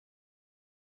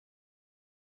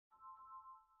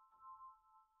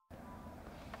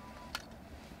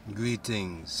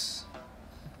Greetings.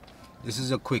 This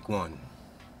is a quick one.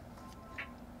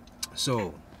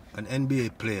 So, an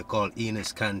NBA player called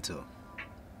Enes Kanter,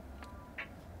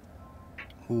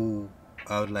 who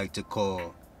I would like to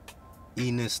call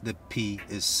Enes the P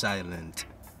is silent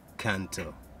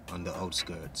Kanter on the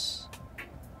outskirts.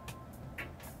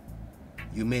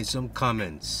 You made some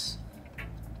comments.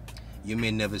 You may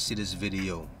never see this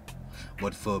video,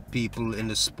 but for people in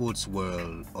the sports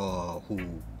world or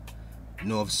who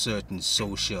know of certain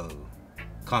social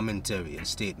commentary and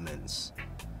statements,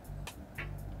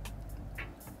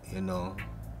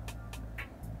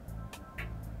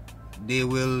 they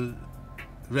will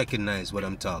recognize what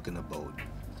I'm talking about.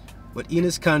 But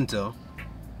Enes Kanter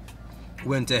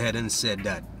went ahead and said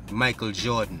that Michael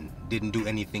Jordan didn't do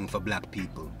anything for black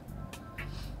people.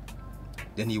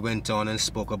 Then he went on and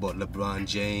spoke about LeBron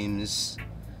James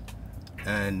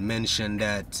and mentioned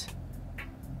that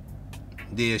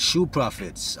their shoe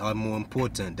profits are more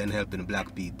important than helping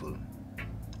black people,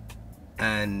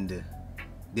 and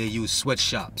they use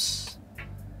sweatshops.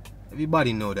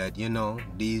 Everybody know that,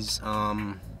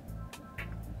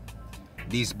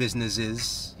 these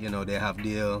businesses, they have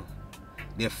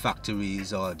their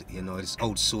factories, or it's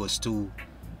outsourced to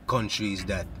countries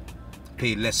that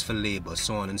pay less for labor,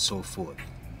 so on and so forth.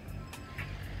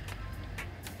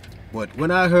 But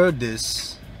when I heard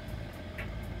this,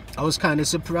 I was kind of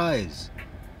surprised,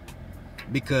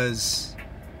 because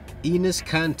Enes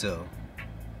Kanter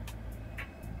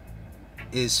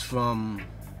is from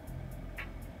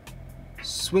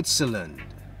Switzerland,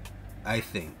 I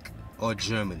think, or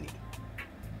Germany.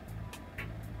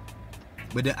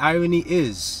 But the irony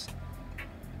is,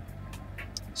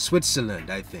 Switzerland,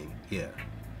 I think, yeah.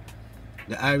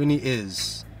 The irony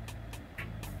is,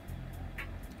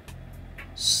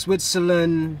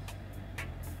 Switzerland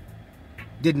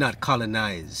did not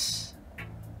colonize.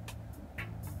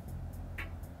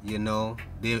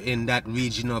 They're in that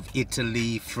region of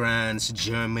Italy, France,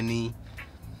 Germany.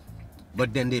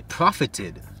 But then they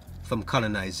profited from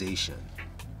colonization.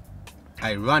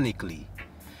 Ironically,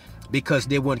 because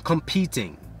they weren't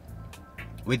competing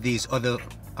with these other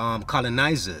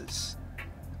colonizers.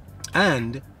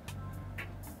 And,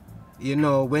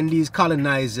 when these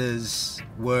colonizers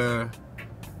were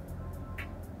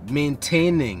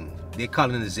maintaining their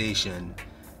colonization,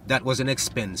 that was an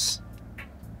expense.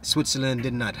 Switzerland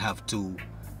did not have to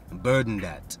burden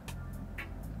that.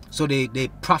 So they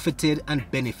profited and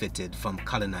benefited from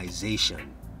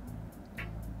colonization,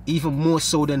 even more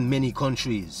so than many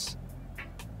countries.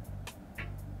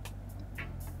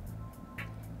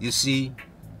 You see,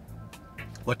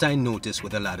 what I notice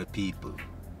with a lot of people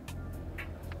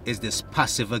is this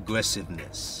passive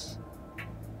aggressiveness.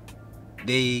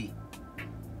 They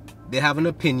have an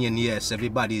opinion, yes,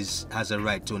 everybody has a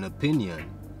right to an opinion,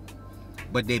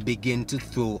 but they begin to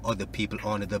throw other people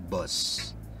under the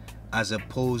bus, as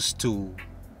opposed to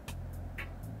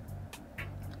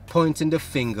pointing the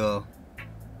finger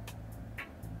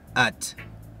at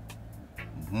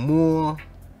more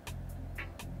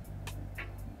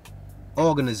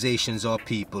organizations or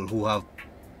people who have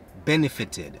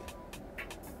benefited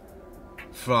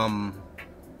from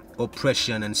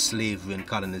oppression and slavery and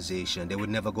colonization. They would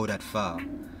never go that far.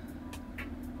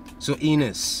 So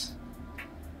Enes,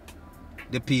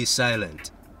 the P is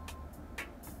silent.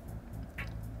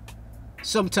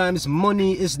 Sometimes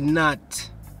money is not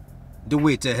the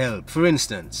way to help. For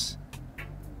instance,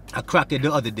 a crackhead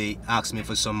the other day asked me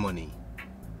for some money,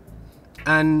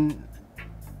 and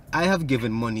I have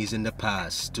given monies in the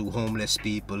past to homeless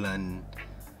people, and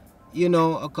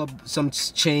some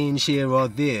change here or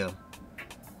there.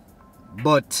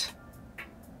 But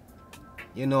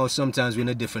sometimes we're in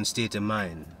a different state of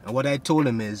mind, and what I told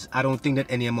him is, I don't think that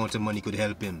any amount of money could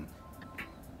help him.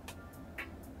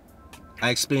 I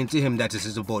explained to him that this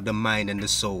is about the mind and the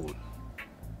soul,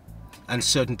 and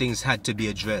certain things had to be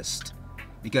addressed,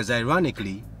 because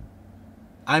ironically,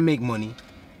 I make money,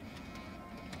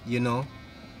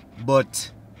 but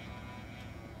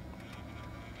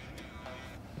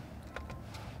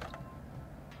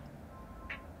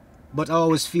I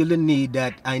always feel the need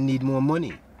that I need more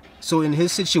money. So in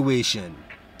his situation,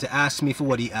 to ask me for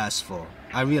what he asked for,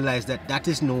 I realized that that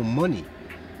is no money.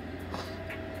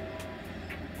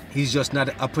 He's just not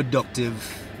a productive,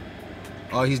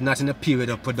 or he's not in a period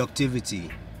of productivity.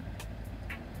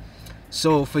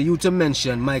 So for you to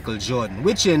mention Michael Jordan,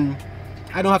 which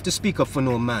I don't have to speak up for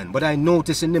no man, but I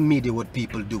notice in the media what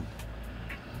people do,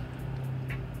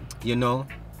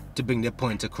 to bring their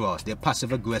point across. They're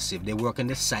passive aggressive, they work on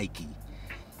the psyche.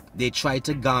 They try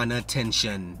to garner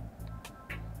attention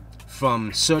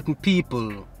from certain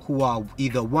people who are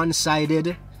either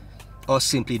one-sided or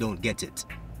simply don't get it.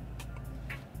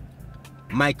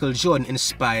 Michael Jordan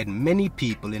inspired many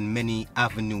people in many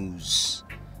avenues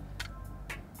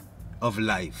of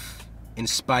life,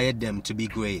 inspired them to be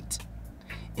great,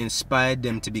 inspired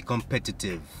them to be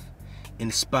competitive,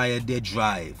 inspired their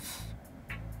drive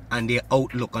and their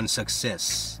outlook on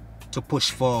success to push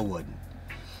forward.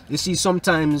 You see,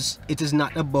 sometimes it is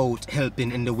not about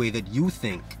helping in the way that you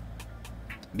think,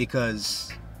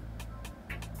 because,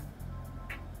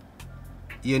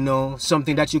 you know,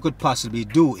 something that you could possibly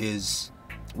do is,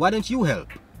 why don't you help?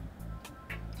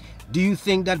 Do you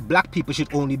think that black people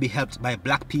should only be helped by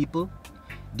black people?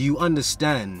 Do you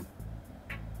understand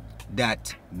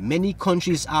that many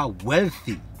countries are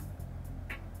wealthy,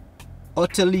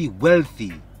 utterly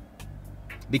wealthy,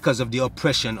 because of the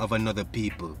oppression of another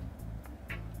people?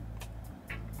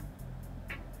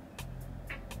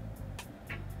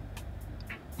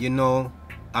 You know,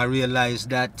 I realize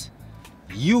that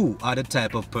you are the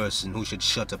type of person who should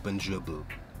shut up and dribble.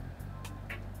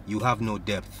 You have no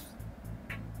depth.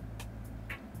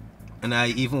 And I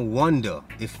even wonder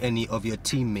if any of your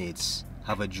teammates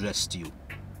have addressed you.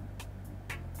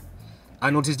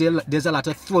 I notice there's a lot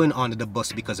of throwing under the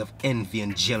bus because of envy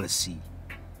and jealousy.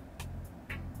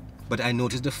 But I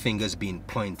notice the fingers being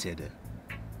pointed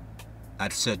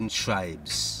at certain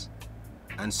tribes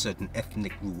and certain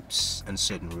ethnic groups and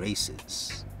certain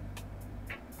races.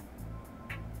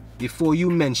 Before you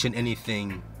mention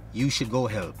anything, you should go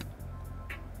help.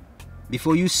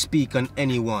 Before you speak on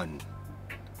anyone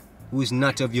who is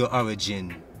not of your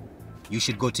origin, you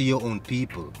should go to your own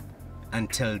people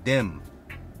and tell them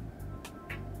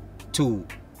to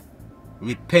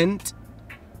repent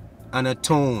and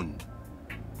atone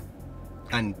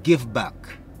and give back,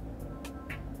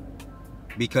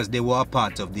 because they were a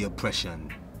part of the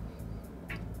oppression.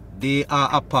 They are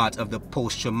a part of the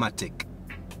post-traumatic,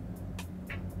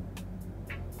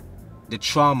 the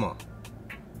trauma.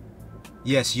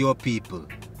 Yes, your people.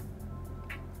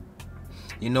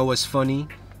 You know what's funny?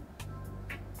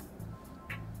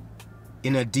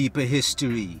 In a deeper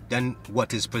history than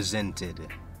what is presented,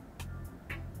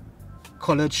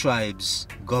 colored tribes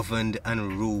governed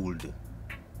and ruled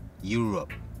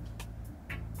Europe.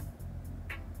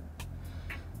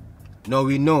 Now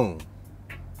we know,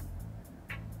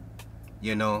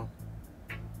 you know,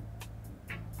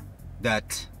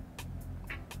 that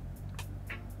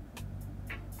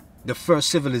the first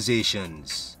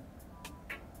civilizations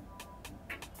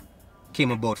came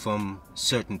about from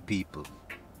certain people.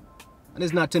 And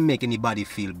it's not to make anybody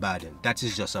feel bad. That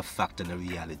is just a fact and a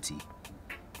reality.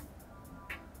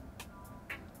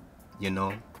 You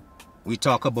know, we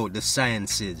talk about the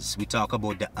sciences, we talk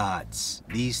about the arts.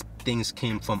 These things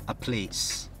came from a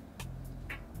place.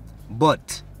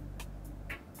 But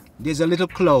there's a little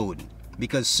cloud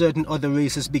because certain other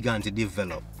races began to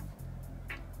develop.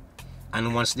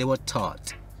 And once they were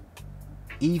taught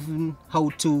even how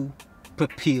to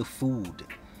prepare food,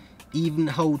 even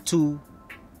how to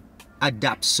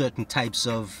adapt certain types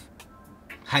of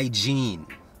hygiene,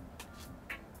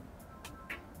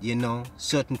 you know,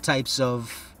 certain types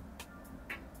of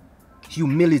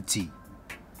humility,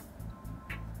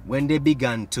 when they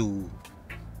began to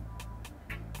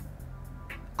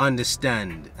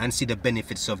understand and see the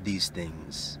benefits of these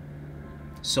things,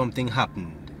 something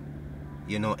happened.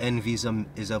 You know, envy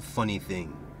is a funny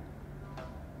thing.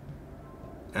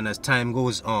 And as time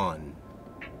goes on,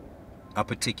 a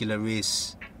particular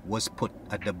race was put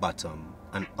at the bottom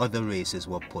and other races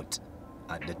were put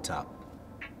at the top.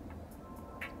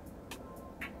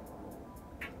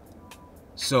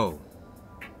 So,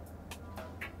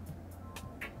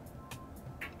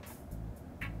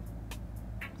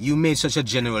 you made such a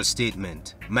general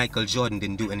statement. Michael Jordan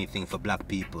didn't do anything for black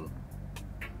people.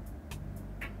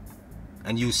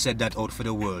 And you said that out for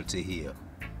the world to hear.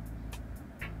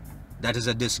 That is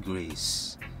a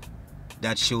disgrace.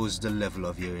 That shows the level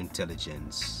of your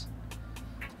intelligence.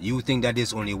 You think that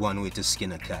there's only one way to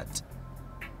skin a cat.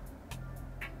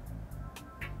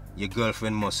 Your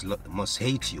girlfriend must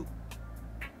hate you,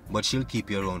 but she'll keep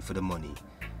you around for the money.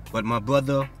 But my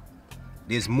brother,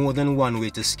 there's more than one way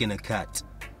to skin a cat.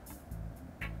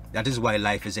 That is why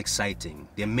life is exciting.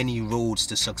 There are many roads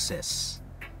to success.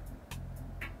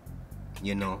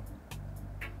 You know?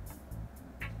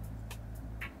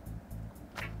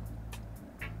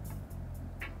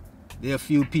 There are a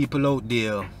few people out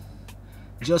there,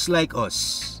 just like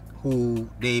us, who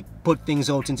they put things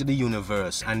out into the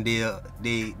universe and they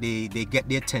get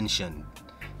the attention.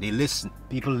 They listen.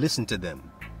 People listen to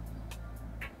them.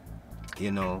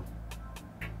 You know?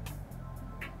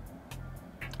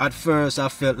 At first I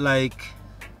felt like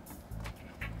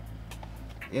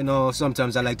You know,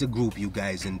 sometimes I like to group you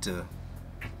guys into,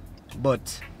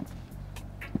 but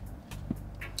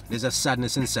there's a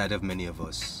sadness inside of many of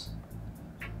us.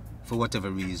 For whatever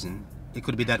reason. It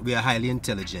could be that we are highly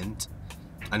intelligent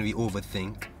and we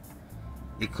overthink.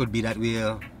 It could be that we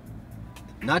are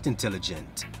not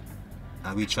intelligent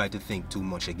and we try to think too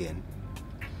much again.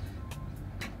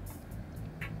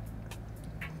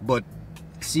 But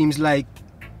seems like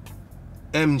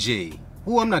MJ,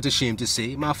 who I'm not ashamed to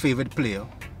say, my favorite player,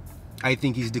 I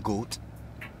think he's the GOAT.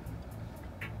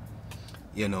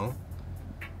 You know.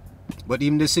 But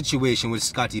even the situation with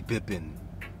Scottie Pippen,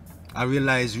 I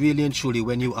realize really and truly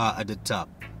when you are at the top,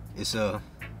 it's a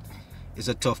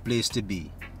tough place to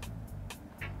be.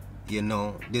 You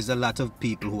know, there's a lot of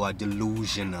people who are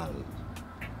delusional.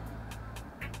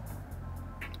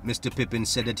 Mr. Pippen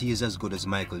said that he is as good as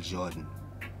Michael Jordan.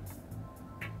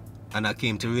 And I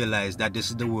came to realize that this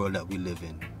is the world that we live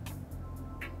in.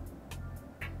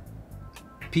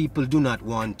 People do not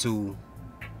want to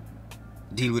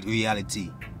deal with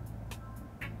reality.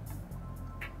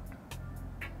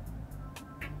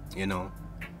 You know,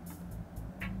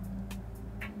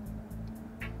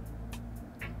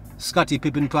 Scottie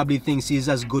Pippen probably thinks he's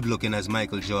as good looking as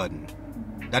Michael Jordan.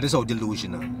 That is how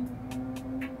delusional.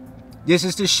 This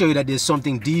is to show you that there's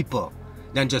something deeper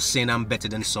than just saying I'm better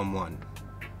than someone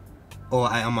or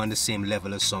I am on the same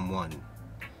level as someone.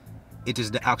 It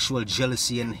is the actual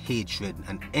jealousy and hatred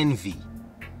and envy.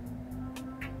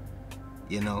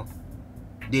 You know,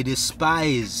 they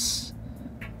despise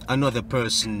another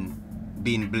person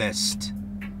being blessed,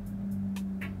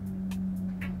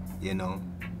 you know.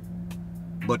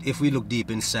 But if we look deep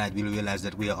inside, we'll realize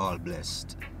that we are all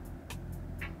blessed.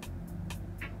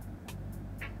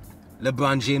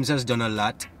 LeBron James has done a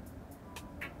lot.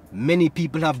 Many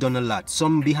people have done a lot,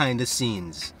 some behind the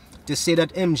scenes. To say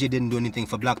that MJ didn't do anything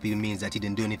for black people means that he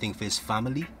didn't do anything for his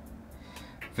family,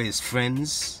 for his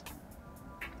friends,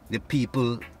 the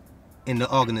people in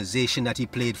the organization that he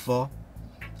played for.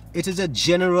 It is a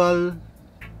general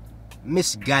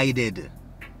misguided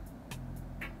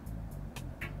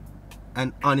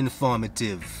and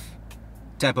uninformative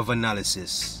type of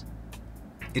analysis.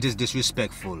 It is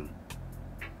disrespectful.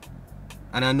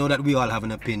 And I know that we all have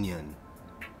an opinion.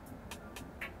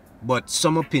 But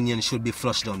some opinions should be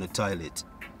flushed down the toilet.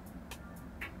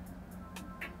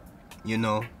 You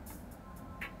know,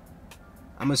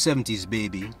 I'm a 70s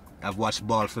baby. I've watched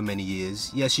ball for many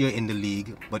years. Yes, you're in the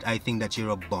league, but I think that you're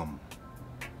a bum.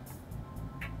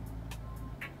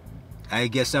 I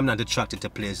guess I'm not attracted to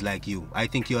players like you. I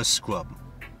think you're a scrub.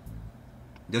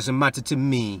 Doesn't matter to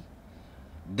me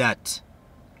that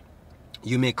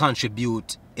you may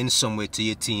contribute in some way to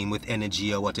your team with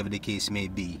energy or whatever the case may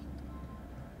be.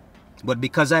 But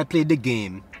because I played the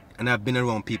game and I've been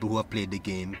around people who have played the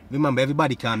game, remember,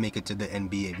 everybody can't make it to the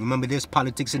NBA. Remember, there's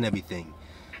politics and everything.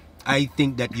 I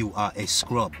think that you are a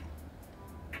scrub.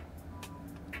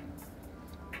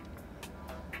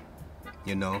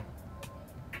 You know?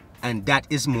 And that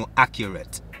is more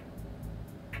accurate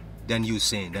than you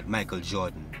saying that Michael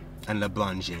Jordan and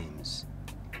LeBron James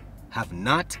have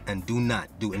not and do not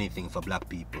do anything for black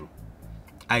people.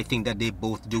 I think that they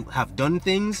both have done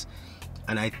things,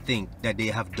 and I think that they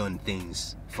have done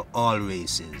things for all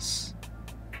races.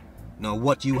 Now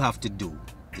what you have to do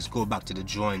is go back to the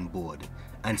drawing board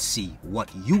and see what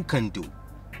you can do.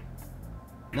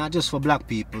 Not just for black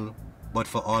people, but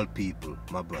for all people,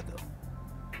 my brother.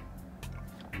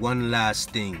 One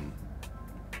last thing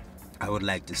I would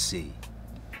like to say.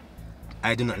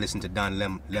 I do not listen to Don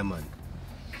Lemon,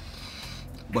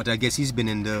 but I guess he's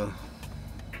been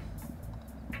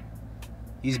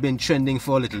trending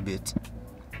for a little bit.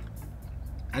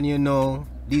 And you know,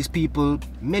 these people,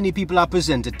 many people are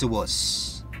presented to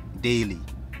us daily,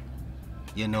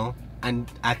 you know,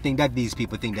 and I think that these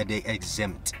people think that they're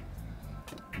exempt,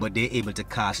 but they're able to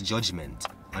cast judgment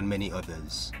on many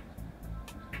others.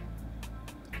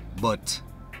 But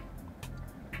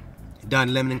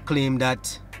Don Lemon claimed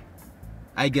that,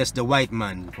 I guess, the white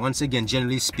man, once again,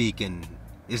 generally speaking,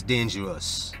 is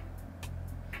dangerous.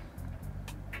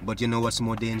 But you know what's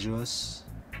more dangerous?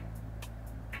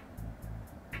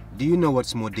 Do you know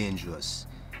what's more dangerous?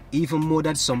 Even more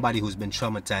than somebody who's been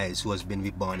traumatized, who has been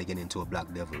reborn again into a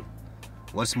black devil.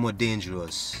 What's more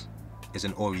dangerous is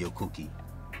an Oreo cookie.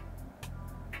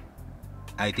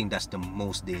 I think that's the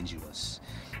most dangerous.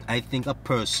 I think a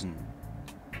person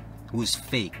who is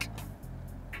fake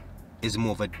is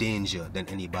more of a danger than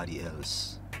anybody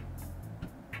else.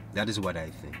 That is what I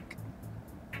think.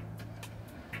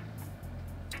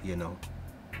 You know.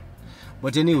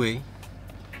 But anyway,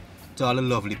 to all the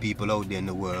lovely people out there in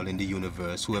the world, in the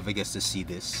universe, whoever gets to see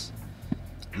this,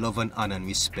 love and honor and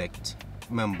respect.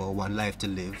 Remember, one life to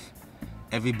live.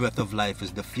 Every breath of life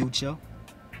is the future.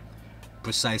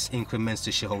 Precise increments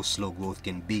to show how slow growth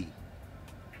can be.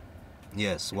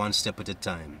 Yes, one step at a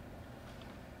time.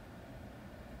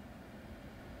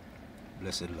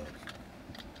 Blessed love.